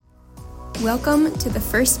Welcome to the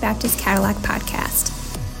First Baptist Cadillac podcast.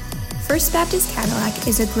 First Baptist Cadillac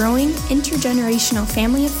is a growing intergenerational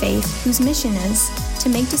family of faith whose mission is to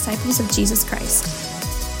make disciples of Jesus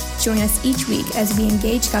Christ. Join us each week as we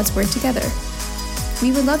engage God's Word together.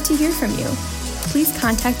 We would love to hear from you. Please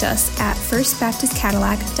contact us at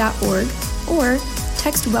firstbaptistcadillac.org or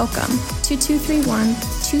text WELCOME to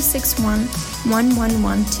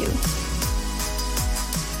 231-261-1112.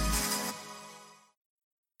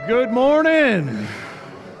 Good morning.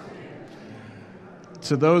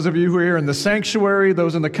 To those of you who are here in the sanctuary,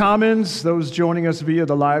 those in the commons, those joining us via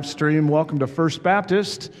the live stream, welcome to First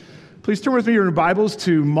Baptist. Please turn with me in your Bibles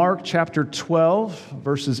to Mark chapter 12,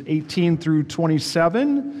 verses 18 through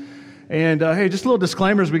 27. And hey, just a little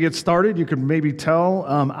disclaimer as we get started. You can maybe tell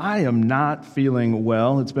I am not feeling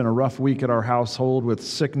well. It's been a rough week at our household with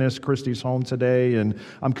sickness. Christy's home today, and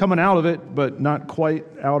I'm coming out of it, but not quite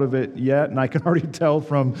out of it yet. And I can already tell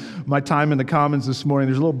from my time in the Commons this morning,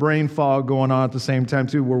 there's a little brain fog going on at the same time,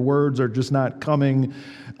 too, where words are just not coming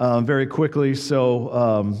very quickly.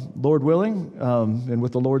 So, Lord willing, and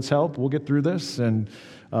with the Lord's help, we'll get through this, and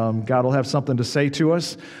God will have something to say to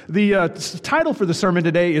us. The title for the sermon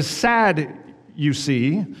today is Sad, You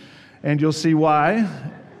See, and you'll see why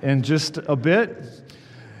in just a bit.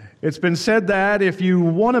 It's been said that if you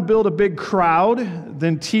want to build a big crowd,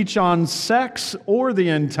 then teach on sex or the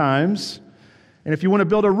end times. And if you want to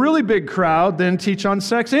build a really big crowd, then teach on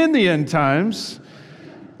sex in the end times,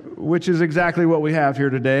 which is exactly what we have here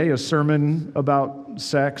today, a sermon about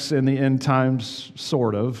sex in the end times,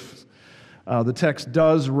 sort of. The text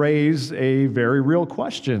does raise a very real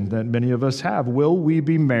question that many of us have. Will we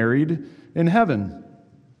be married in heaven?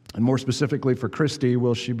 And more specifically for Christy,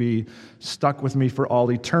 will she be stuck with me for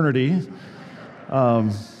all eternity?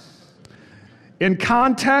 In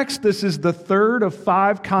context, this is the third of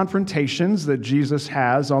 5 confrontations that Jesus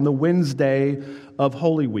has on the Wednesday of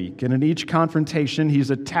Holy Week. And in each confrontation, he's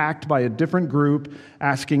attacked by a different group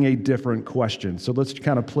asking a different question. So let's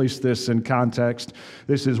kind of place this in context.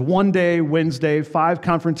 This is one day, Wednesday, 5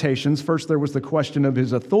 confrontations. First, there was the question of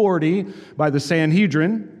his authority by the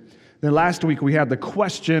Sanhedrin. Then last week, we had the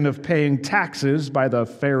question of paying taxes by the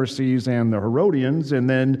Pharisees and the Herodians. And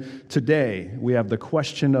then today, we have the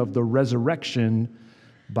question of the resurrection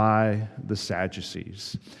by the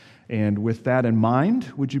Sadducees. And with that in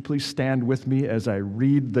mind, would you please stand with me as I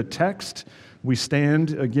read the text? We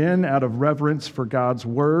stand again out of reverence for God's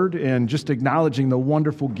word and just acknowledging the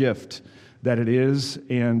wonderful gift that it is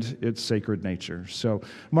and its sacred nature. So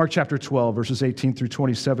Mark chapter 12, verses 18 through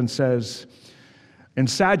 27 says, "And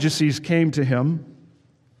Sadducees came to him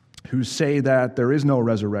who say that there is no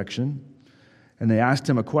resurrection. And they asked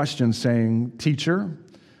him a question saying, 'Teacher,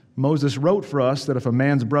 Moses wrote for us that if a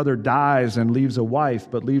man's brother dies and leaves a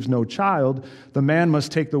wife but leaves no child, the man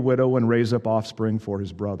must take the widow and raise up offspring for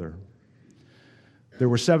his brother. There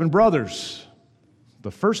were 7 brothers.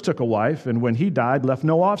 The first took a wife, and when he died, left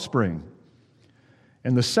no offspring.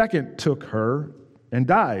 And the second took her and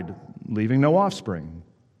died, leaving no offspring.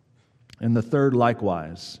 And the third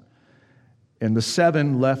likewise. And the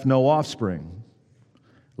 7 left no offspring.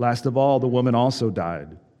 Last of all, the woman also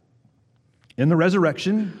died. In the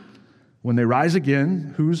resurrection, when they rise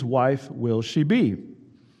again, whose wife will she be?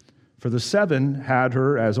 For the 7 had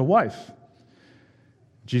her as a wife.'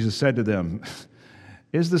 Jesus said to them,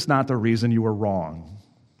 'Is this not the reason you are wrong?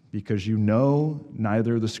 Because you know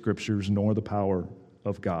neither the Scriptures nor the power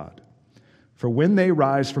of God. For when they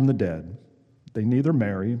rise from the dead, they neither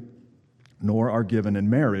marry nor are given in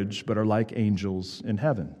marriage, but are like angels in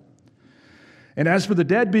heaven. And as for the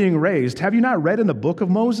dead being raised, have you not read in the book of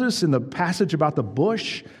Moses, in the passage about the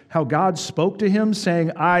bush, how God spoke to him, saying,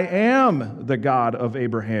 'I am the God of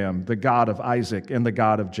Abraham, the God of Isaac, and the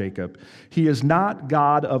God of Jacob. He is not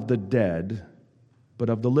God of the dead, but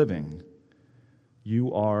of the living.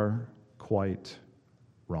 You are quite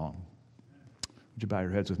wrong.'" Would you bow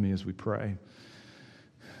your heads with me as we pray?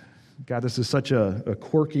 God, this is such a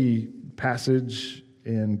quirky passage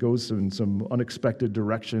and goes in some unexpected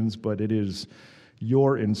directions, but it is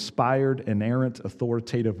your inspired, inerrant,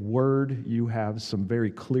 authoritative word. You have some very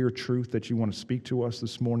clear truth that you want to speak to us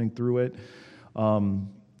this morning through it.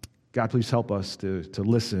 God, please help us to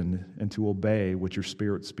listen and to obey what your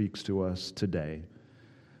Spirit speaks to us today.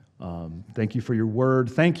 Thank you for your word.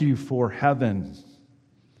 Thank you for heaven.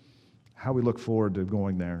 How we look forward to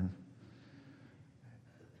going there.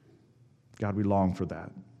 God, we long for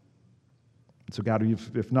that. So God,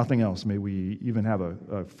 if nothing else, may we even have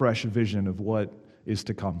a fresh vision of what is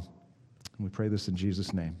to come. And we pray this in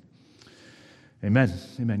Jesus' name. Amen.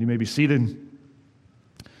 Amen. You may be seated.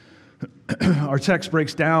 Our text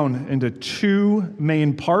breaks down into 2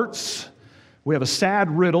 main parts. We have a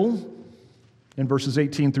sad riddle in verses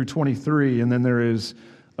 18 through 23, and then there is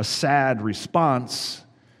a sad response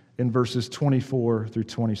in verses 24 through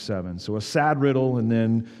 27. So a sad riddle, and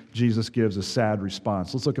then Jesus gives a sad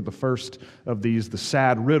response. Let's look at the first of these, the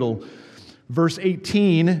sad riddle. Verse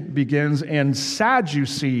 18 begins, "And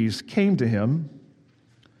Sadducees came to him,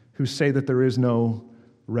 who say that there is no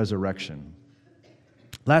resurrection."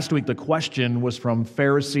 Last week, the question was from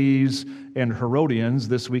Pharisees and Herodians.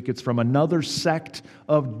 This week, it's from another sect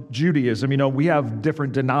of Judaism. You know, we have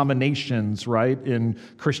different denominations, right, in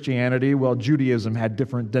Christianity. Well, Judaism had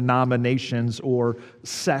different denominations or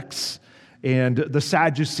sects, and the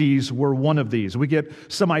Sadducees were one of these. We get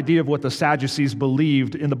some idea of what the Sadducees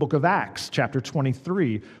believed in the book of Acts, chapter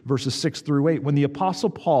 23, verses 6 through 8. When the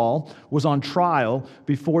Apostle Paul was on trial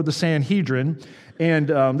before the Sanhedrin, and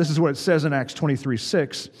this is what it says in Acts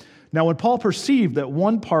 23:6. "Now when Paul perceived that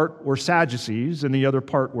one part were Sadducees and the other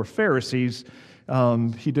part were Pharisees,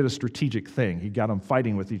 he did a strategic thing. He got them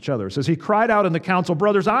fighting with each other. It says, he cried out in the council,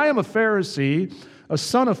 'Brothers, I am a Pharisee, a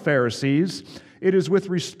son of Pharisees. It is with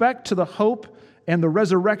respect to the hope and the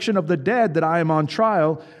resurrection of the dead that I am on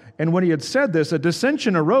trial.' And when he had said this, a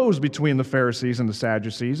dissension arose between the Pharisees and the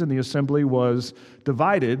Sadducees, and the assembly was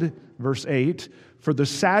divided." Verse 8, "For the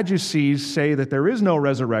Sadducees say that there is no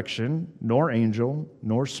resurrection, nor angel,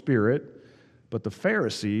 nor spirit, but the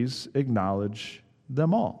Pharisees acknowledge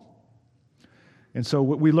them all." And so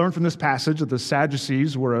what we learn from this passage that the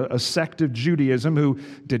Sadducees were a sect of Judaism who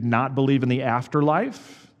did not believe in the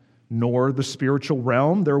afterlife, nor the spiritual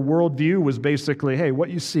realm. Their worldview was basically, hey,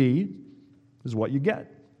 what you see is what you get.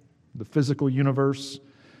 The physical universe.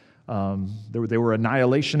 They were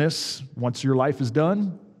annihilationists. Once your life is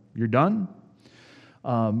done, you're done.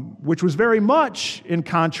 Which was very much in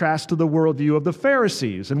contrast to the worldview of the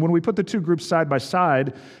Pharisees. And when we put the two groups side by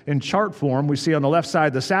side in chart form, we see on the left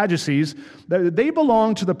side the Sadducees. They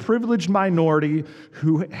belonged to the privileged minority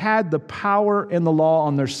who had the power and the law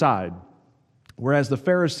on their side, whereas the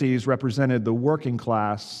Pharisees represented the working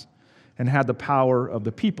class and had the power of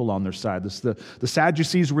the people on their side. The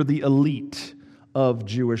Sadducees were the elite of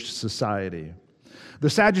Jewish society. The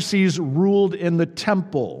Sadducees ruled in the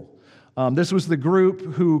temple. This was the group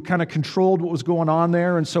who kind of controlled what was going on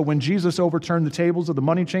there. And so when Jesus overturned the tables of the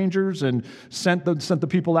money changers and sent the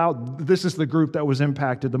people out, this is the group that was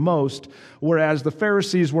impacted the most, whereas the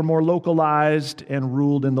Pharisees were more localized and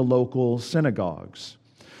ruled in the local synagogues.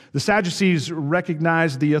 The Sadducees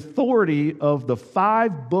recognized the authority of the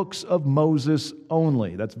 5 books of Moses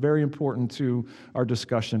only. That's very important to our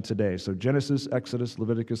discussion today. So Genesis, Exodus,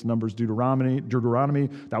 Leviticus, Numbers, Deuteronomy,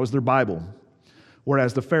 that was their Bible.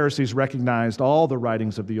 Whereas the Pharisees recognized all the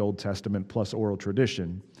writings of the Old Testament plus oral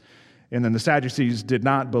tradition. And then the Sadducees did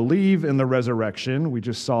not believe in the resurrection. We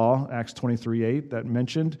just saw Acts 23:8 that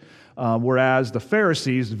mentioned. Whereas the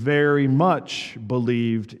Pharisees very much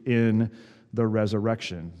believed in the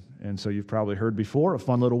resurrection. And so you've probably heard before, a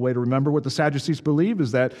fun little way to remember what the Sadducees believed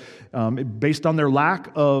is that based on their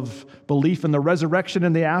lack of belief in the resurrection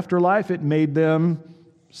and the afterlife, it made them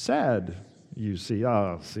sad, you see.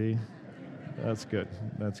 Oh, see? That's good.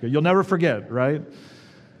 That's good. You'll never forget, right?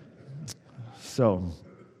 So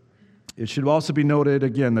it should also be noted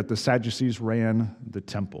again that the Sadducees ran the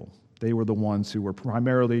temple. They were the ones who were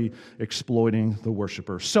primarily exploiting the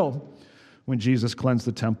worshipers. So when Jesus cleansed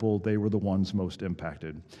the temple, they were the ones most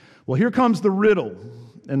impacted. Well, here comes the riddle.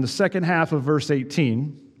 In the second half of verse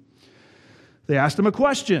 18, they asked him a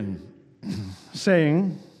question,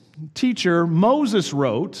 saying, "Teacher, Moses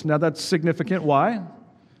wrote," now that's significant. Why?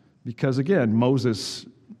 Because again, Moses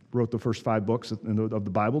wrote the first 5 books of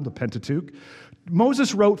the Bible, the Pentateuch.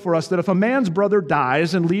 "Moses wrote for us that if a man's brother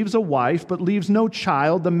dies and leaves a wife but leaves no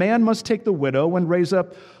child, the man must take the widow and raise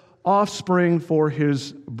up offspring for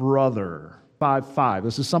his brother." 5:5.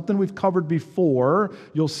 This is something we've covered before.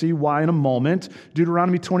 You'll see why in a moment.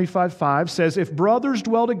 Deuteronomy 25:5 says, "If brothers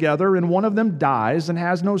dwell together and one of them dies and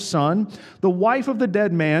has no son, the wife of the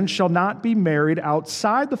dead man shall not be married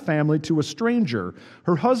outside the family to a stranger.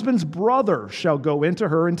 Her husband's brother shall go into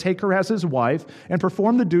her and take her as his wife and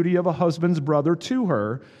perform the duty of a husband's brother to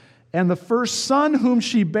her. And the first son whom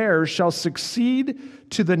she bears shall succeed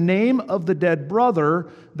to the name of the dead brother,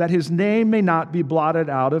 that his name may not be blotted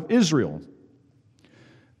out of Israel."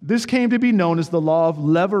 This came to be known as the law of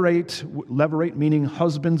levirate meaning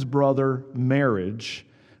husband's brother marriage.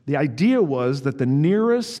 The idea was that the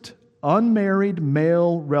nearest unmarried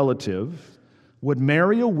male relative would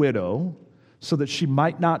marry a widow so that she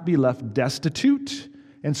might not be left destitute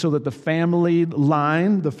and so that the family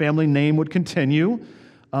line, the family name would continue.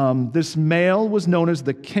 This male was known as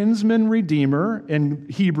the kinsman redeemer, in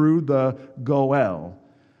Hebrew, the Goel.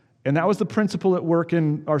 And that was the principle at work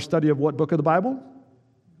in our study of what book of the Bible?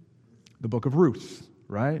 The book of Ruth,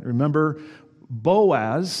 right? Remember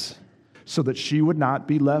Boaz, so that she would not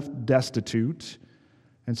be left destitute.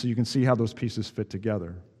 And so you can see how those pieces fit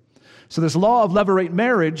together. So this law of levirate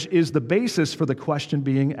marriage is the basis for the question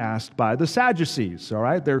being asked by the Sadducees, all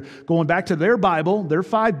right? They're going back to their Bible, their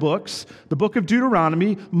 5 books, the book of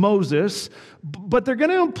Deuteronomy, Moses, but they're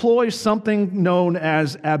going to employ something known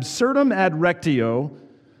as absurdum ad rectio.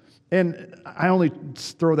 And I only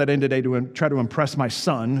throw that in today to try to impress my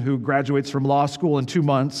son, who graduates from law school in 2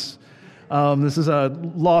 months. This is a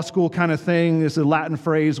law school kind of thing. It's a Latin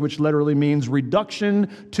phrase which literally means reduction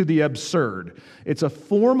to the absurd. It's a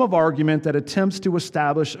form of argument that attempts to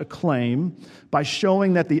establish a claim by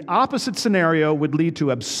showing that the opposite scenario would lead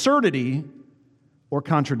to absurdity or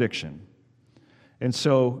contradiction. And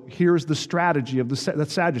so here's the strategy of the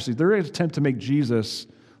Sadducees. They're going to attempt to make Jesus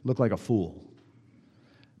look like a fool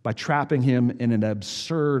by trapping him in an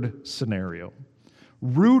absurd scenario,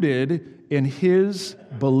 rooted in his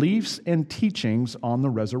beliefs and teachings on the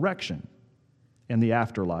resurrection and the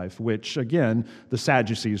afterlife, which, again, the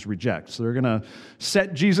Sadducees reject. So they're going to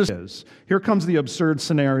set Jesus. Here comes the absurd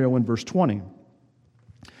scenario in verse 20.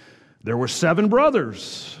 There were 7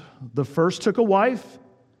 brothers. The first took a wife,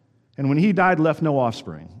 and when he died, left no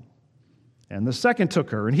offspring. And the second took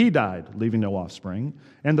her, and he died, leaving no offspring.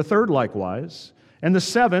 And the third likewise. And the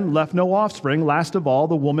 7 left no offspring. Last of all,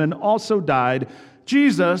 the woman also died.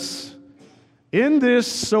 Jesus, in this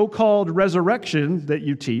so-called resurrection that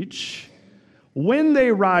you teach, when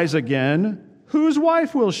they rise again, whose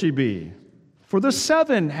wife will she be? For the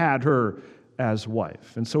 7 had her as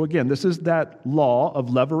wife. And so again, this is that law of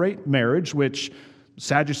levirate marriage, which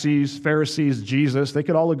Sadducees, Pharisees, Jesus, they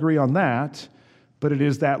could all agree on that, but it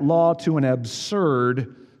is that law to an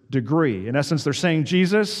absurd degree. In essence, they're saying,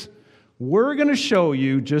 Jesus, we're going to show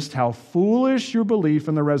you just how foolish your belief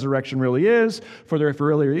in the resurrection really is. For there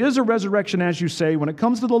really is a resurrection, as you say, when it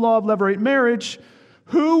comes to the law of levirate marriage,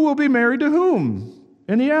 who will be married to whom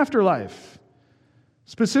in the afterlife?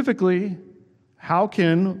 Specifically, how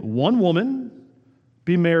can one woman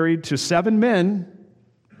be married to 7 men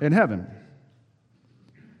in heaven?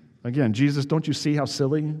 Again, Jesus, don't you see how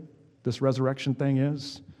silly this resurrection thing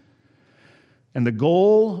is? And the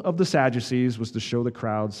goal of the Sadducees was to show the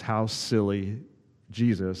crowds how silly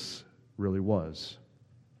Jesus really was.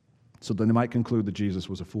 So then they might conclude that Jesus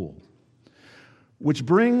was a fool. Which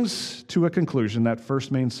brings to a conclusion that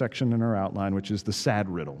first main section in our outline, which is the sad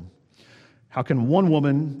riddle. How can one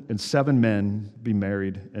woman and 7 men be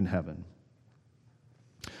married in heaven?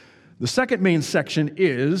 The second main section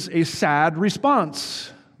is a sad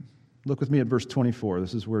response. Look with me at verse 24.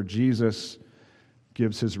 This is where Jesus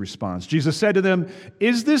gives his response. Jesus said to them,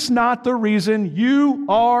 "Is this not the reason you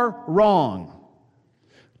are wrong?"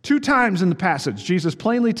 2 times in the passage, Jesus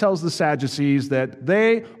plainly tells the Sadducees that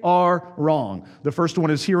they are wrong. The first one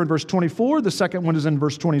is here in verse 24. The second one is in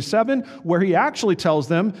verse 27, where he actually tells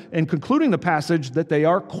them, in concluding the passage, that they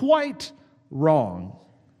are quite wrong.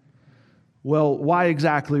 Well, why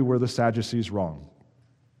exactly were the Sadducees wrong?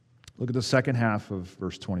 Look at the second half of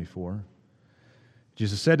verse 24.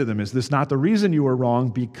 Jesus said to them, "Is this not the reason you are wrong?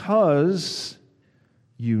 Because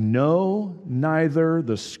you know neither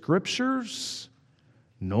the Scriptures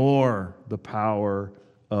nor the power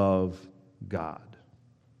of God."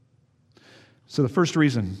 So the first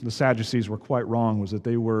reason the Sadducees were quite wrong was that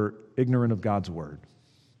they were ignorant of God's Word.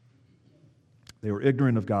 They were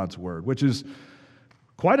ignorant of God's Word, which is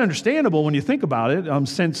quite understandable when you think about it,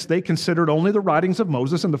 since they considered only the writings of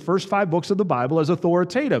Moses and the first 5 books of the Bible as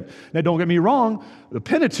authoritative. Now, don't get me wrong, the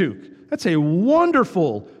Pentateuch, that's a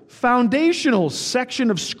wonderful, foundational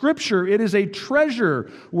section of Scripture. It is a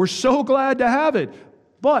treasure. We're so glad to have it.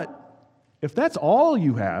 But if that's all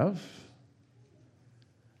you have,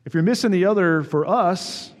 if you're missing the other, for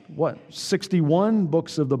us, 61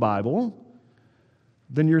 books of the Bible,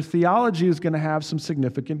 then your theology is going to have some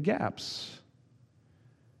significant gaps.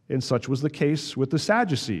 And such was the case with the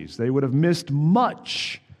Sadducees. They would have missed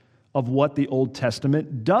much of what the Old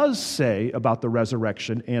Testament does say about the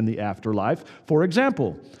resurrection and the afterlife. For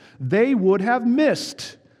example, they would have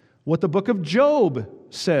missed what the book of Job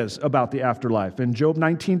says about the afterlife. In Job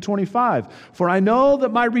 19:25, "For I know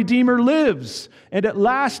that my Redeemer lives, and at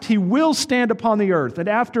last he will stand upon the earth. And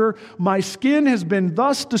after my skin has been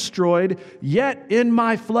thus destroyed, yet in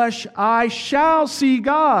my flesh I shall see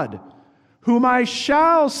God, whom I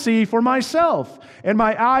shall see for myself, and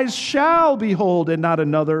my eyes shall behold, and not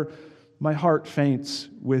another. My heart faints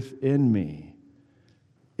within me."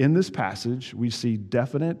 In this passage, we see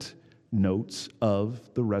definite notes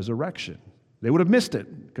of the resurrection. They would have missed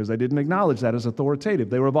it because they didn't acknowledge that as authoritative.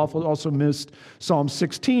 They would have also missed Psalm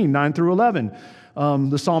 16, 9 through 11.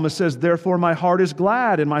 The psalmist says, "Therefore my heart is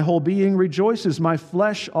glad and my whole being rejoices. My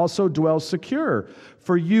flesh also dwells secure.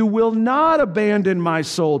 For you will not abandon my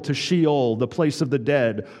soul to Sheol, the place of the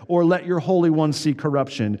dead, or let your Holy One see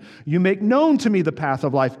corruption. You make known to me the path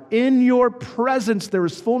of life. In your presence there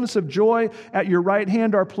is fullness of joy. At your right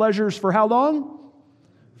hand are pleasures for how long?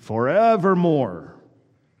 Forevermore."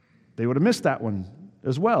 They would have missed that one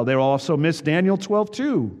as well. They will also miss Daniel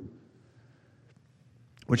 12:2,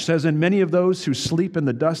 which says, "And many of those who sleep in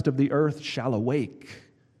the dust of the earth shall awake,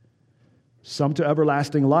 some to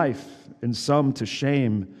everlasting life, and some to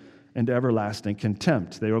shame and everlasting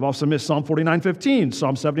contempt." They have also missed Psalm 49:15,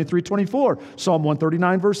 Psalm 73:24, Psalm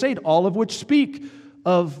 139, verse 8, all of which speak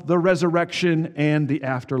of the resurrection and the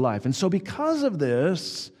afterlife. And so because of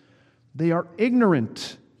this, they are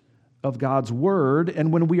ignorant of God's word.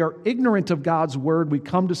 And when we are ignorant of God's word, we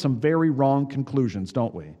come to some very wrong conclusions,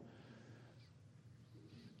 don't we?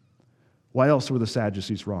 Why else were the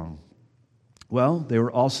Sadducees wrong? Well, they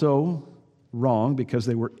were also wrong because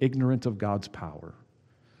they were ignorant of God's power.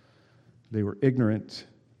 They were ignorant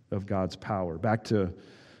of God's power. Back to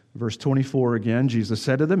verse 24 again, Jesus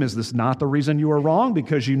said to them, "Is this not the reason you are wrong?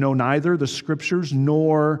 Because you know neither the Scriptures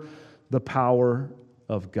nor the power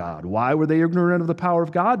of God." Why were they ignorant of the power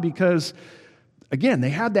of God? Because, again, they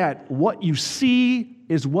had that what you see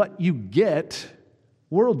is what you get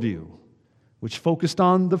worldview, which focused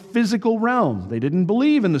on the physical realm. They didn't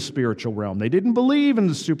believe in the spiritual realm. They didn't believe in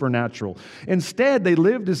the supernatural. Instead, they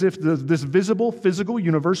lived as if this visible, physical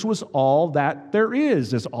universe was all that there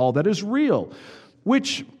is all that is real.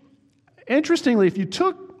 Which, interestingly, if you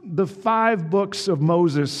took the 5 books of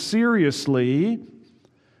Moses seriously,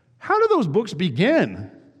 how do those books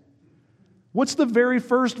begin? What's the very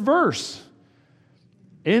first verse?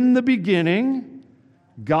 "In the beginning,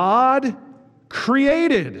 God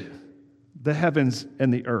created the heavens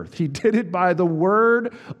and the earth." He did it by the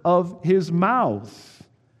word of his mouth.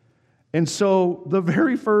 And so the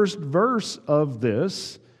very first verse of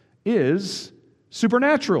this is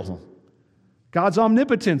supernatural. God's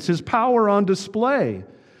omnipotence, his power on display.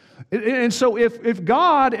 And so if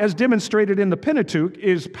God, as demonstrated in the Pentateuch,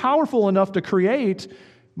 is powerful enough to create,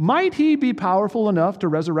 might he be powerful enough to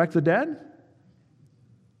resurrect the dead?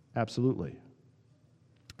 Absolutely.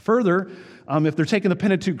 Further, if they're taking the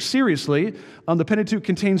Pentateuch seriously, the Pentateuch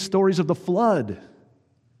contains stories of the flood,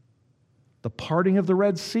 the parting of the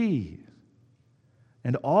Red Sea,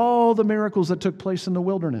 and all the miracles that took place in the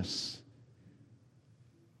wilderness.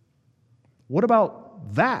 What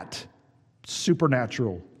about that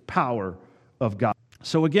supernatural power of God?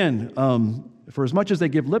 So again, for as much as they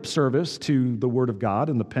give lip service to the Word of God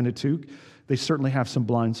in the Pentateuch, they certainly have some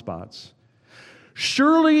blind spots.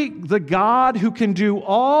 Surely the God who can do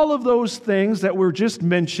all of those things that were just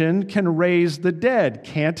mentioned can raise the dead,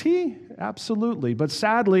 can't he? Absolutely. But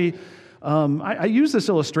sadly, I use this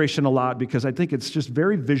illustration a lot because I think it's just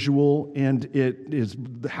very visual, and it is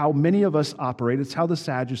how many of us operate. It's how the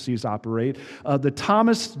Sadducees operate. The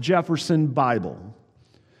Thomas Jefferson Bible.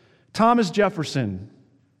 Thomas Jefferson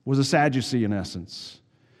was a Sadducee in essence.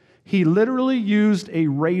 He literally used a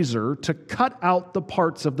razor to cut out the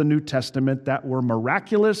parts of the New Testament that were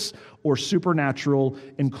miraculous or supernatural,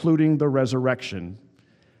 including the resurrection,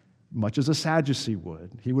 much as a Sadducee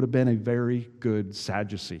would. He would have been a very good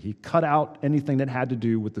Sadducee. He cut out anything that had to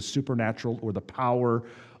do with the supernatural or the power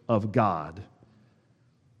of God.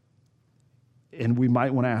 And we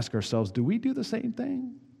might want to ask ourselves, do we do the same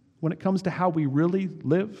thing when it comes to how we really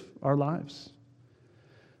live our lives?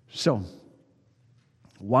 So,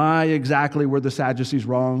 why exactly were the Sadducees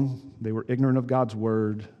wrong? They were ignorant of God's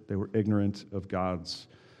word. They were ignorant of God's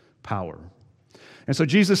power. And so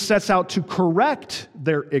Jesus sets out to correct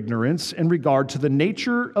their ignorance in regard to the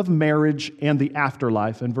nature of marriage and the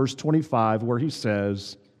afterlife in verse 25, where he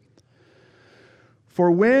says,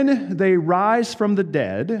 "For when they rise from the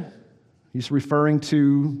dead," he's referring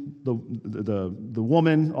to the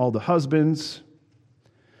woman, all the husbands,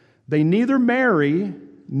 "they neither marry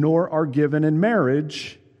nor are given in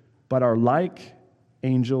marriage, but are like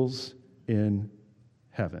angels in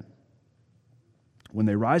heaven." When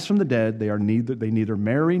they rise from the dead, they neither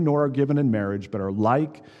marry nor are given in marriage, but are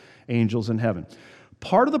like angels in heaven.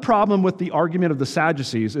 Part of the problem with the argument of the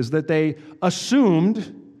Sadducees is that they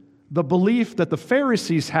assumed the belief that the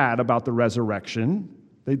Pharisees had about the resurrection.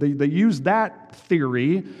 They used that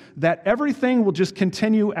theory that everything will just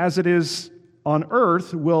continue as it is on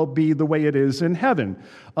earth will be the way it is in heaven,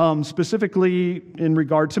 specifically in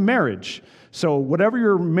regard to marriage. So whatever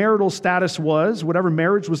your marital status was, whatever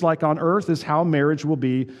marriage was like on earth is how marriage will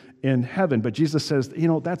be in heaven. But Jesus says,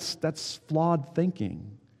 that's flawed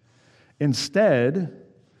thinking. Instead,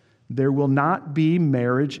 there will not be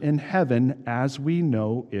marriage in heaven as we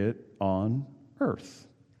know it on earth.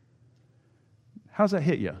 How's that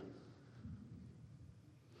hit you?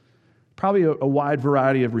 Probably a wide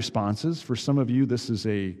variety of responses. For some of you, this is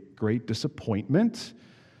a great disappointment.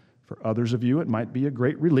 For others of you, it might be a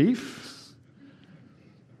great relief.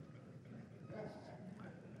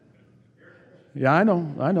 Yeah, I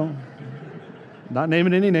know. Not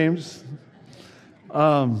naming any names.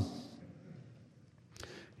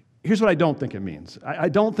 Here's what I don't think it means. I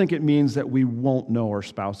don't think it means that we won't know our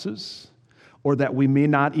spouses or that we may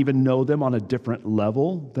not even know them on a different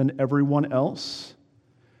level than everyone else.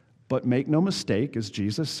 But make no mistake, as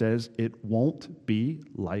Jesus says, it won't be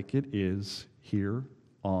like it is here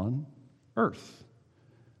on earth.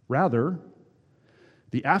 Rather,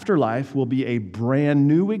 the afterlife will be a brand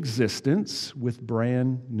new existence with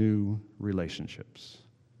brand new relationships.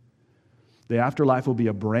 The afterlife will be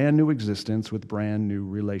a brand new existence with brand new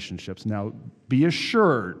relationships. Now, be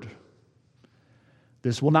assured,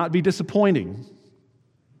 this will not be disappointing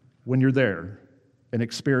when you're there and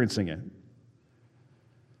experiencing it.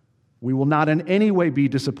 We will not in any way be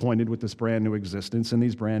disappointed with this brand new existence and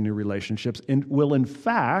these brand new relationships, and will in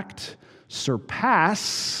fact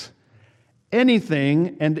surpass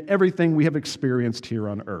anything and everything we have experienced here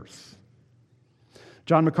on earth.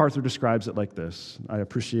 John MacArthur describes it like this. I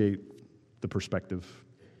appreciate the perspective.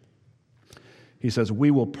 He says, we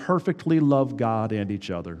will perfectly love God and each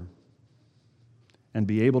other and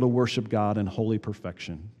be able to worship God in holy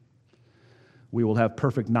perfection. We will have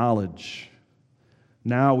perfect knowledge.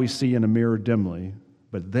 Now we see in a mirror dimly,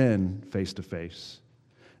 but then face to face.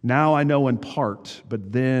 Now I know in part,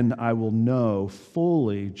 but then I will know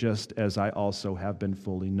fully, just as I also have been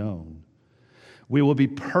fully known. We will be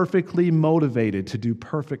perfectly motivated to do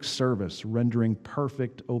perfect service, rendering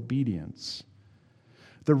perfect obedience.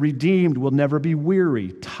 The redeemed will never be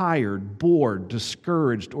weary, tired, bored,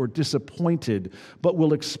 discouraged, or disappointed, but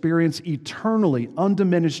will experience eternally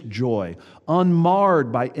undiminished joy,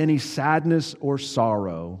 unmarred by any sadness or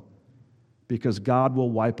sorrow, because God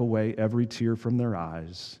will wipe away every tear from their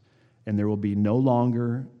eyes, and there will be no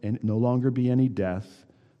longer be any death.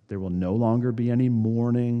 There will no longer be any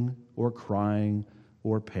mourning or crying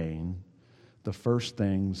or pain. The first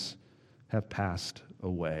things have passed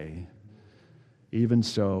away. Even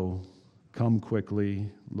so, come quickly,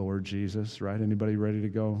 Lord Jesus. Right? Anybody ready to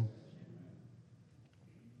go?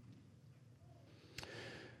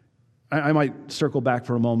 I might circle back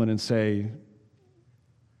for a moment and say,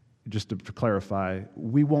 just to clarify,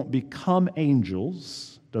 we won't become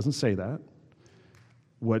angels. Doesn't say that.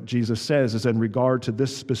 What Jesus says is in regard to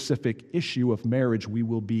this specific issue of marriage, we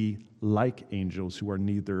will be like angels who are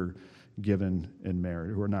neither given in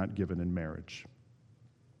marriage, who are not given in marriage.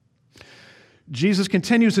 Jesus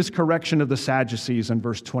continues his correction of the Sadducees in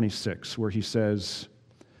verse 26, where he says,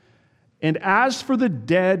 and as for the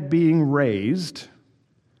dead being raised,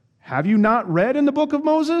 have you not read in the book of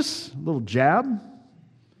Moses? A little jab.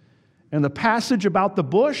 And the passage about the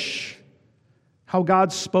bush, how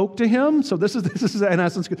God spoke to him. So this is in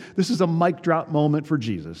essence, this is a mic drop moment for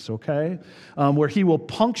Jesus, okay? Where he will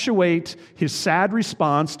punctuate his sad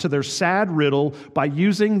response to their sad riddle by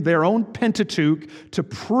using their own Pentateuch to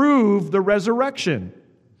prove the resurrection.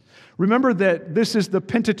 Remember that this is the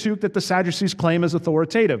Pentateuch that the Sadducees claim as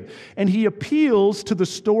authoritative. And he appeals to the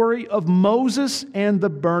story of Moses and the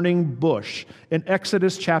burning bush in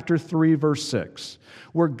Exodus chapter 3, verse 6,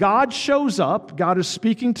 where God shows up, God is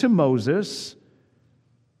speaking to Moses.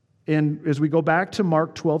 And as we go back to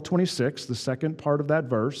Mark 12:26, the second part of that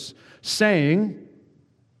verse, saying,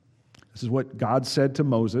 this is what God said to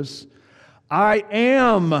Moses, I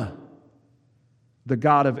am the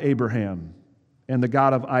God of Abraham and the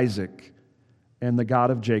God of Isaac and the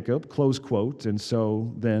God of Jacob, close quote. And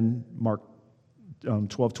so then Mark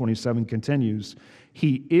 12:27 continues,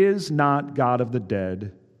 he is not God of the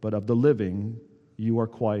dead, but of the living. You are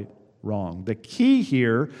quite wrong. The key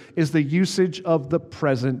here is the usage of the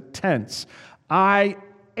present tense. I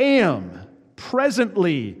am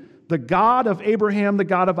presently the God of Abraham, the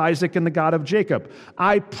God of Isaac, and the God of Jacob.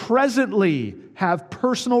 I presently have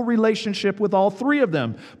personal relationship with all three of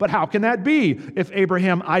them. But how can that be if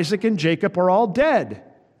Abraham, Isaac, and Jacob are all dead?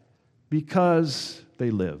 Because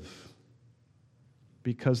they live.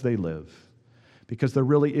 Because they live. Because there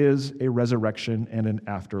really is a resurrection and an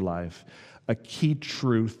afterlife. A key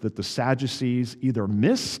truth that the Sadducees either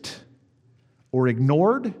missed or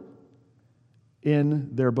ignored in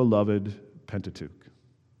their beloved Pentateuch.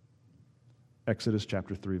 Exodus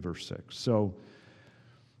chapter 3, verse 6. So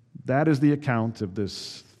that is the account of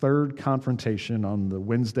this third confrontation on the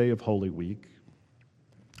Wednesday of Holy Week.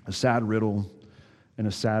 A sad riddle and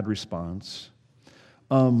a sad response.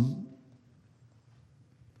 We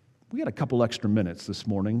got a couple extra minutes this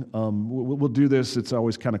morning. We'll do this. It's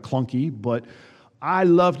always kind of clunky, but I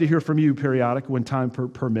love to hear from you periodic when time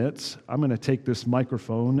permits. I'm going to take this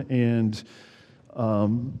microphone and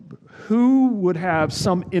who would have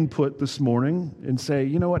some input this morning and say,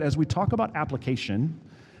 you know what, as we talk about application,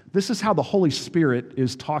 this is how the Holy Spirit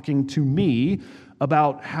is talking to me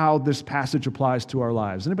about how this passage applies to our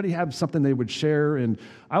lives. Anybody have something they would share? And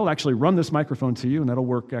I will actually run this microphone to you, and that'll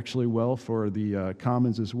work actually well for the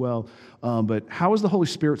Commons as well. But how is the Holy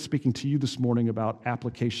Spirit speaking to you this morning about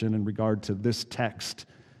application in regard to this text?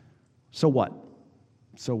 So what?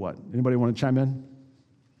 So what? Anybody want to chime in?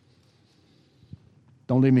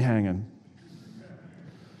 Don't leave me hanging.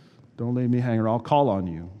 Don't leave me hanging, or I'll call on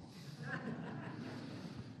you.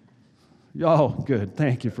 Oh, good.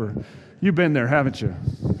 Thank you for... You've been there, haven't you?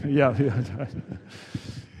 Yeah.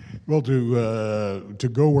 Well, to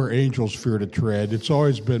go where angels fear to tread, it's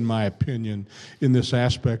always been my opinion in this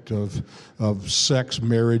aspect of sex,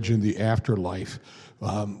 marriage, and the afterlife.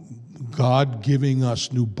 God giving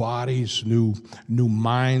us new bodies, new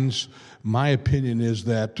minds. My opinion is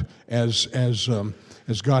that as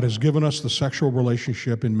God has given us the sexual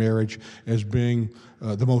relationship in marriage as being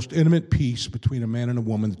the most intimate piece between a man and a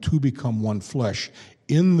woman, the two become one flesh.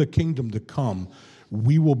 In the kingdom to come,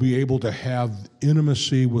 we will be able to have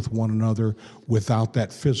intimacy with one another without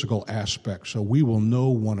that physical aspect. So we will know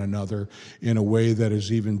one another in a way that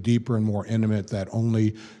is even deeper and more intimate that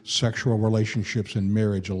only sexual relationships and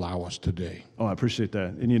marriage allow us today. Oh, I appreciate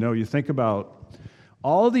that. And you think about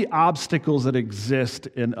all the obstacles that exist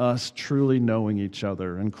in us truly knowing each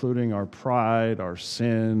other, including our pride, our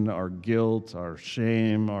sin, our guilt, our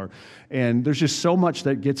shame, and there's just so much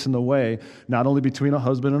that gets in the way, not only between a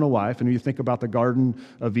husband and a wife, and you think about the Garden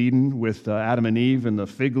of Eden with Adam and Eve and the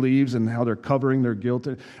fig leaves and how they're covering their guilt,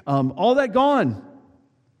 all that gone.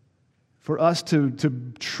 For us to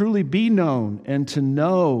truly be known and to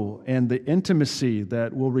know, and the intimacy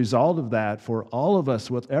that will result of that for all of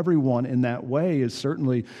us with everyone in that way is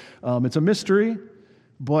certainly, it's a mystery,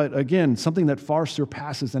 but again, something that far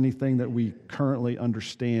surpasses anything that we currently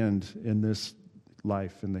understand in this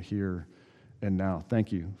life, in the here and now.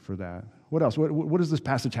 Thank you for that. What else? What does this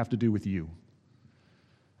passage have to do with you?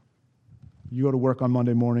 You go to work on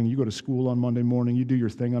Monday morning, you go to school on Monday morning, you do your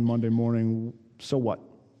thing on Monday morning, so what?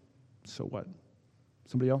 So what?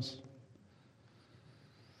 Somebody else?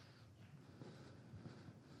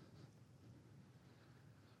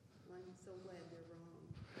 I'm so glad they're wrong,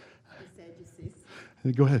 the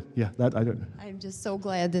Sadducees. Go ahead. Yeah, that I don't. I'm just so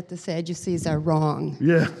glad that the Sadducees are wrong.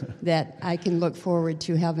 Yeah. That I can look forward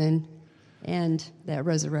to heaven and that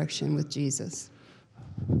resurrection with Jesus.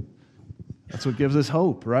 That's what gives us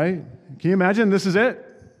hope, right? Can you imagine? This is it.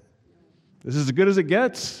 This is as good as it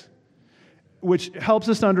gets, which helps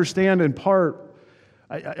us to understand in part.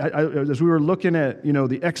 As we were looking at,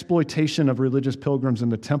 the exploitation of religious pilgrims in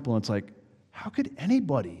the temple, it's like, how could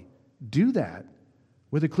anybody do that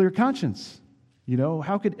with a clear conscience?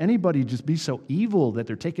 How could anybody just be so evil that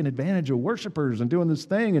they're taking advantage of worshipers and doing this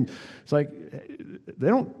thing? And it's like, they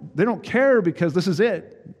don't care because this is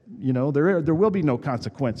it. There will be no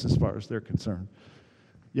consequence as far as they're concerned.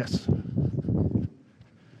 Yes. I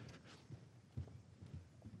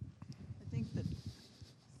think that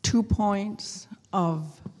 2 points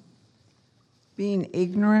of being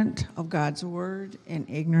ignorant of God's word and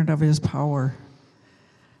ignorant of his power.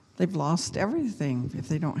 They've lost everything if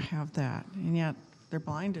they don't have that, and yet they're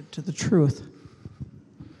blinded to the truth.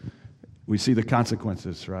 We see the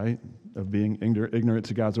consequences, right, of being ignorant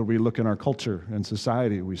to God's word. We look in our culture and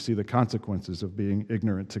society, we see the consequences of being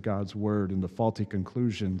ignorant to God's word and the faulty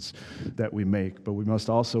conclusions that we make. But we must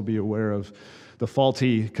also be aware of the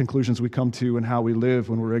faulty conclusions we come to and how we live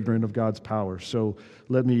when we're ignorant of God's power. So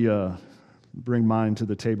let me bring mine to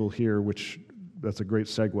the table here, that's a great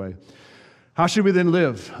segue. How should we then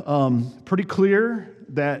live? Pretty clear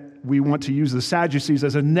that we want to use the Sadducees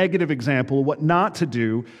as a negative example of what not to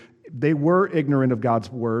do. They were ignorant of God's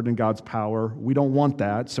word and God's power. We don't want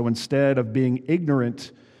that. So instead of being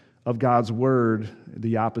ignorant of God's word,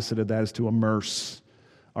 the opposite of that is to immerse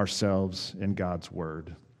ourselves in God's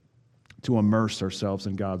word. To immerse ourselves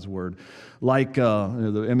in God's word. Like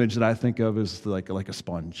the image that I think of is like a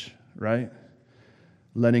sponge, right?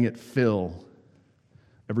 Letting it fill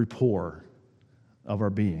every pore of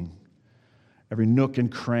our being. every nook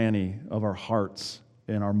and cranny of our hearts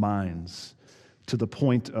and our minds to the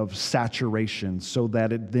point of saturation so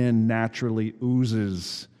that it then naturally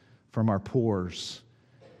oozes from our pores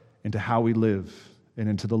into how we live and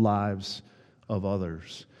into the lives of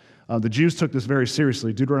others. The Jews took this very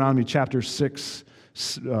seriously. Deuteronomy chapter 6,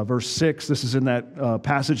 verse 6, this is in that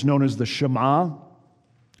passage known as the Shema.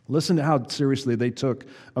 Listen to how seriously they took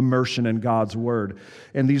immersion in God's word.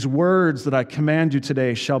 And these words that I command you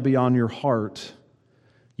today shall be on your heart.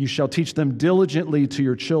 You shall teach them diligently to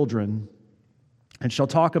your children, and shall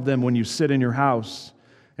talk of them when you sit in your house,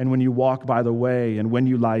 and when you walk by the way, and when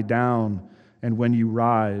you lie down, and when you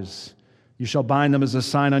rise. You shall bind them as a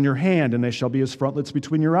sign on your hand, and they shall be as frontlets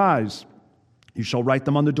between your eyes. You shall write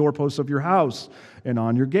them on the doorposts of your house and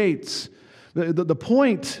on your gates. The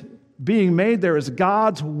point being made there is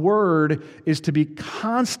God's word is to be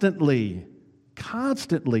constantly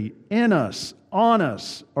in us, on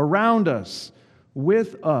us, around us,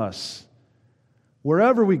 with us,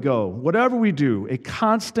 wherever we go, whatever we do, a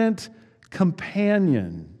constant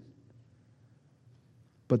companion.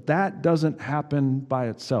 But that doesn't happen by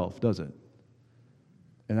itself, does it?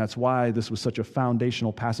 And that's why this was such a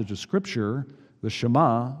foundational passage of Scripture, the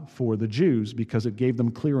Shema, for the Jews, because it gave them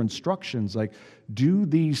clear instructions like, do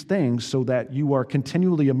these things so that you are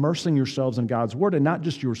continually immersing yourselves in God's Word, and not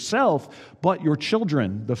just yourself, but your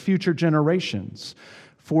children, the future generations.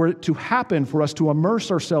 For it to happen, for us to immerse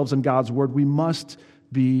ourselves in God's Word, we must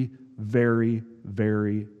be very,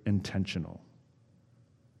 very intentional.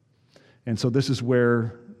 And so this is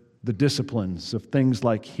where the disciplines of things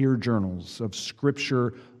like Hear Journals, of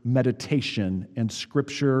Scripture meditation and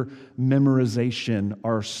Scripture memorization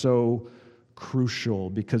are so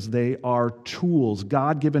crucial, because they are tools,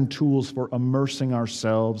 God-given tools for immersing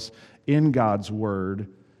ourselves in God's Word.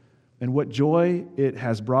 And what joy it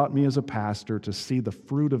has brought me as a pastor to see the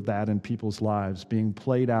fruit of that in people's lives being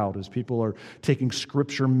played out as people are taking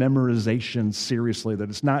Scripture memorization seriously, that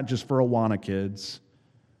it's not just for Awana kids,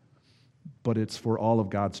 but it's for all of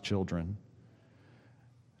God's children.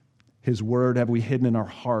 His word have we hidden in our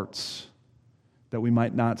hearts that we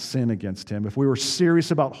might not sin against him. If we were serious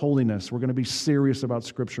about holiness, we're going to be serious about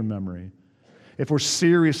Scripture memory. If we're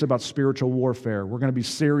serious about spiritual warfare, we're going to be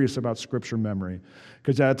serious about Scripture memory.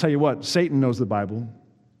 Because I'll tell you what, Satan knows the Bible.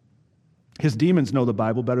 His demons know the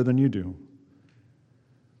Bible better than you do.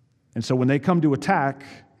 And so when they come to attack,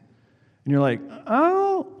 and you're like,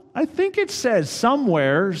 oh, I think it says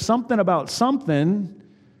somewhere something about something,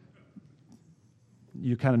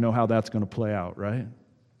 you kind of know how that's going to play out, right?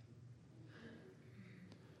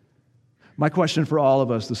 My question for all of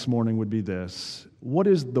us this morning would be this: what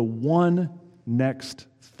is the one next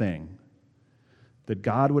thing that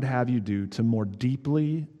God would have you do to more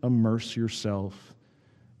deeply immerse yourself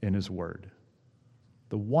in His Word?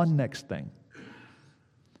 The one next thing.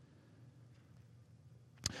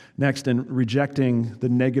 Next, in rejecting the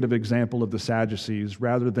negative example of the Sadducees,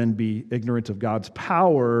 rather than be ignorant of God's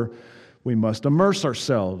power, we must immerse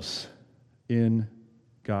ourselves in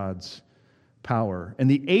God's power.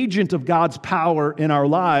 And the agent of God's power in our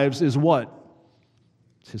lives is what?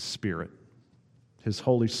 It's His Spirit, His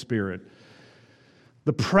Holy Spirit.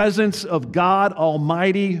 The presence of God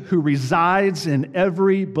Almighty who resides in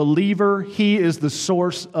every believer. He is the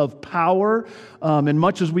source of power. And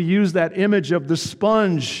much as we use that image of the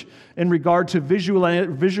sponge in regard to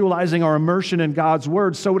visualizing our immersion in God's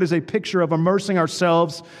Word, so it is a picture of immersing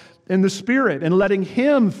ourselves in the Spirit and letting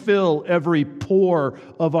Him fill every pore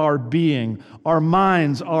of our being, our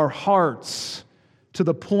minds, our hearts, to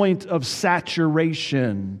the point of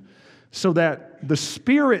saturation, so that the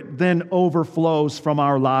Spirit then overflows from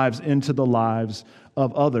our lives into the lives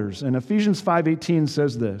of others. And Ephesians 5:18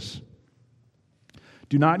 says this: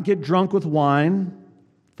 do not get drunk with wine,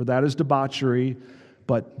 for that is debauchery,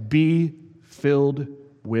 but be filled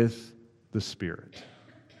with the Spirit.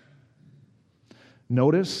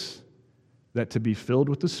 Notice that to be filled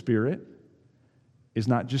with the Spirit is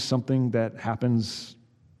not just something that happens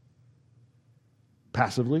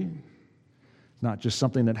passively. It's not just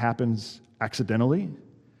something that happens accidentally.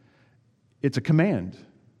 It's a command.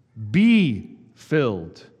 Be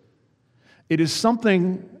filled. It is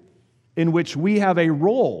something in which we have a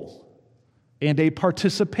role and a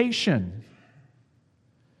participation.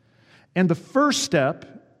 And the first step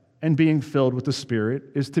in being filled with the Spirit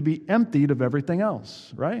is to be emptied of everything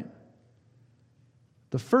else, right?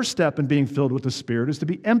 The first step in being filled with the Spirit is to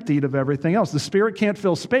be emptied of everything else. The Spirit can't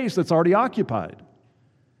fill space that's already occupied.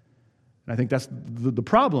 And I think that's the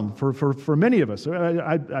problem for many of us.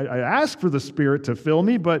 I ask for the Spirit to fill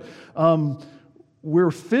me, but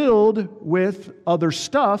we're filled with other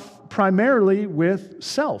stuff, primarily with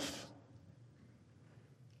self.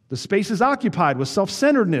 The space is occupied with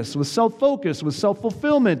self-centeredness, with self-focus, with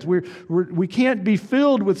self-fulfillment. We can't be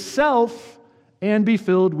filled with self and be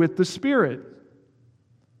filled with the Spirit.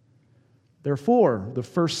 Therefore, the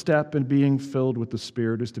first step in being filled with the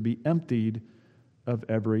Spirit is to be emptied of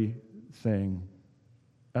everything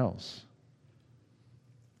else.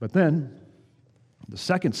 But then, the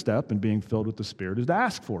second step in being filled with the Spirit is to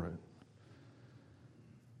ask for it.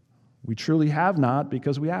 We truly have not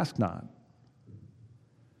because we ask not.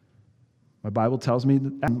 My Bible tells me,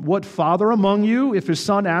 what father among you, if his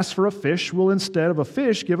son asks for a fish, will instead of a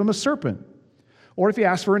fish give him a serpent? Or if he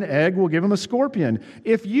asks for an egg, will give him a scorpion?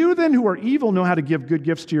 If you then who are evil know how to give good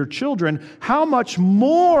gifts to your children, how much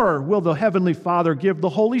more will the Heavenly Father give the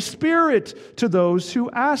Holy Spirit to those who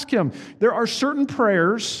ask Him? There are certain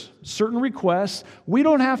prayers, certain requests, we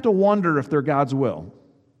don't have to wonder if they're God's will.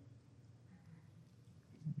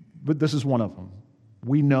 But this is one of them.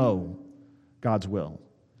 We know God's will.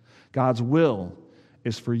 God's will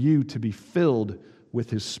is for you to be filled with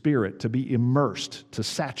His Spirit, to be immersed to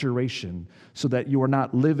saturation, so that you are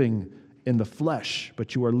not living in the flesh,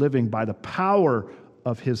 but you are living by the power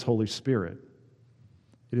of His Holy Spirit.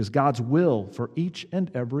 It is God's will for each and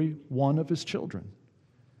every one of His children.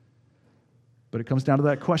 But it comes down to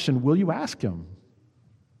that question, will you ask Him?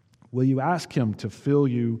 Will you ask Him to fill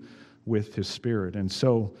you with His Spirit? And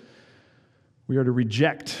so we are to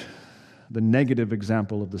reject the negative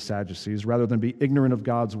example of the Sadducees. Rather than be ignorant of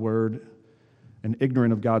God's word and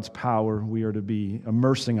ignorant of God's power, we are to be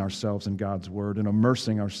immersing ourselves in God's word and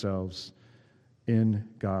immersing ourselves in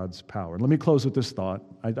God's power. Let me close with this thought.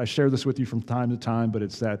 I share this with you from time to time, but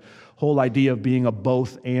it's that whole idea of being a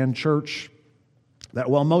both and church. That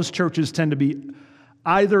while most churches tend to be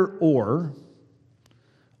either or,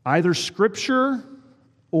 either scripture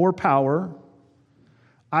or power,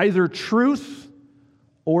 either truth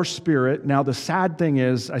or spirit. Now, the sad thing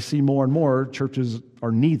is, I see more and more churches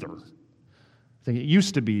are neither. I think it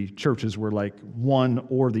used to be churches were like one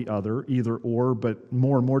or the other, either or, but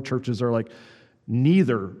more and more churches are like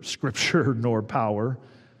neither scripture nor power.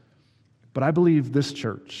 But I believe this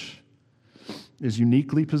church is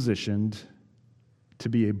uniquely positioned to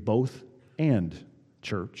be a both and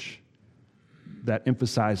church that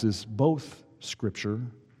emphasizes both scripture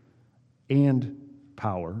and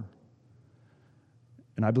power.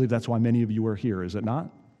 And I believe that's why many of you are here, is it not?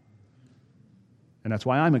 And that's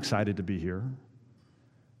why I'm excited to be here.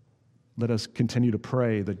 Let us continue to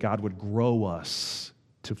pray that God would grow us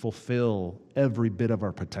to fulfill every bit of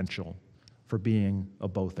our potential for being a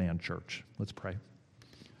both and church. Let's pray.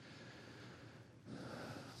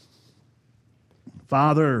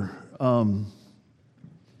 Father,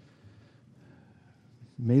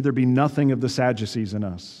 may there be nothing of the Sadducees in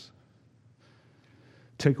us.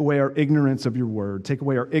 Take away our ignorance of your word. Take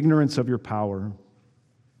away our ignorance of your power.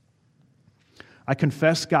 I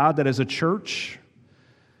confess, God, that as a church,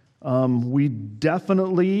 we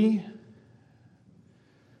definitely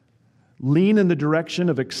lean in the direction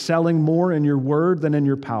of excelling more in your word than in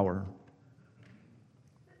your power.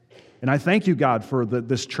 And I thank you, God, for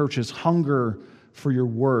this church's hunger for your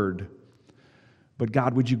word. But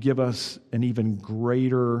God, would you give us an even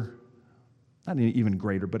greater, not even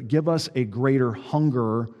greater, but give us a greater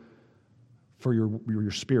hunger for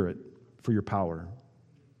your spirit, for your power.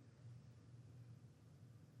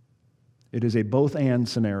 It is a both and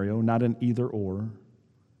scenario, not an either or.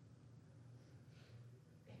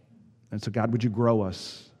 And so God, would you grow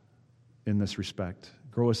us in this respect?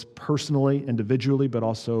 Grow us personally, individually, but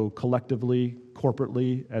also collectively,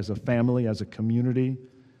 corporately, as a family, as a community.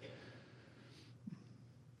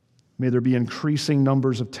 May there be increasing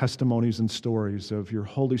numbers of testimonies and stories of your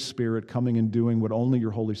Holy Spirit coming and doing what only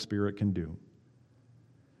your Holy Spirit can do.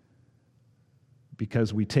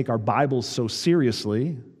 Because we take our Bibles so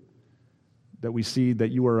seriously that we see that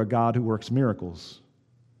you are a God who works miracles.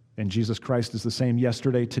 And Jesus Christ is the same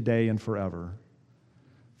yesterday, today, and forever.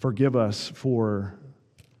 Forgive us for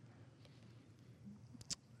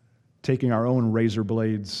taking our own razor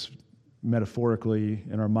blades metaphorically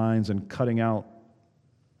in our minds and cutting out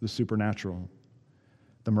the supernatural,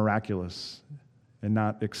 the miraculous, and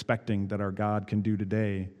not expecting that our God can do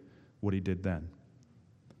today what He did then.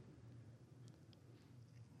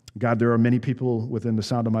 God, there are many people within the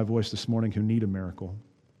sound of my voice this morning who need a miracle.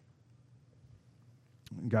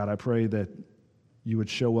 God, I pray that you would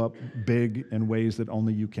show up big in ways that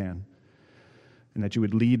only you can, and that you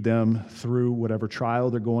would lead them through whatever trial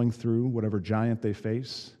they're going through, whatever giant they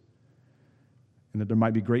face, and that there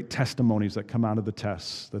might be great testimonies that come out of the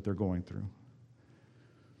tests that they're going through.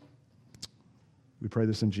 We pray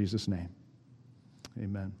this in Jesus' name.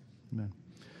 Amen. Amen.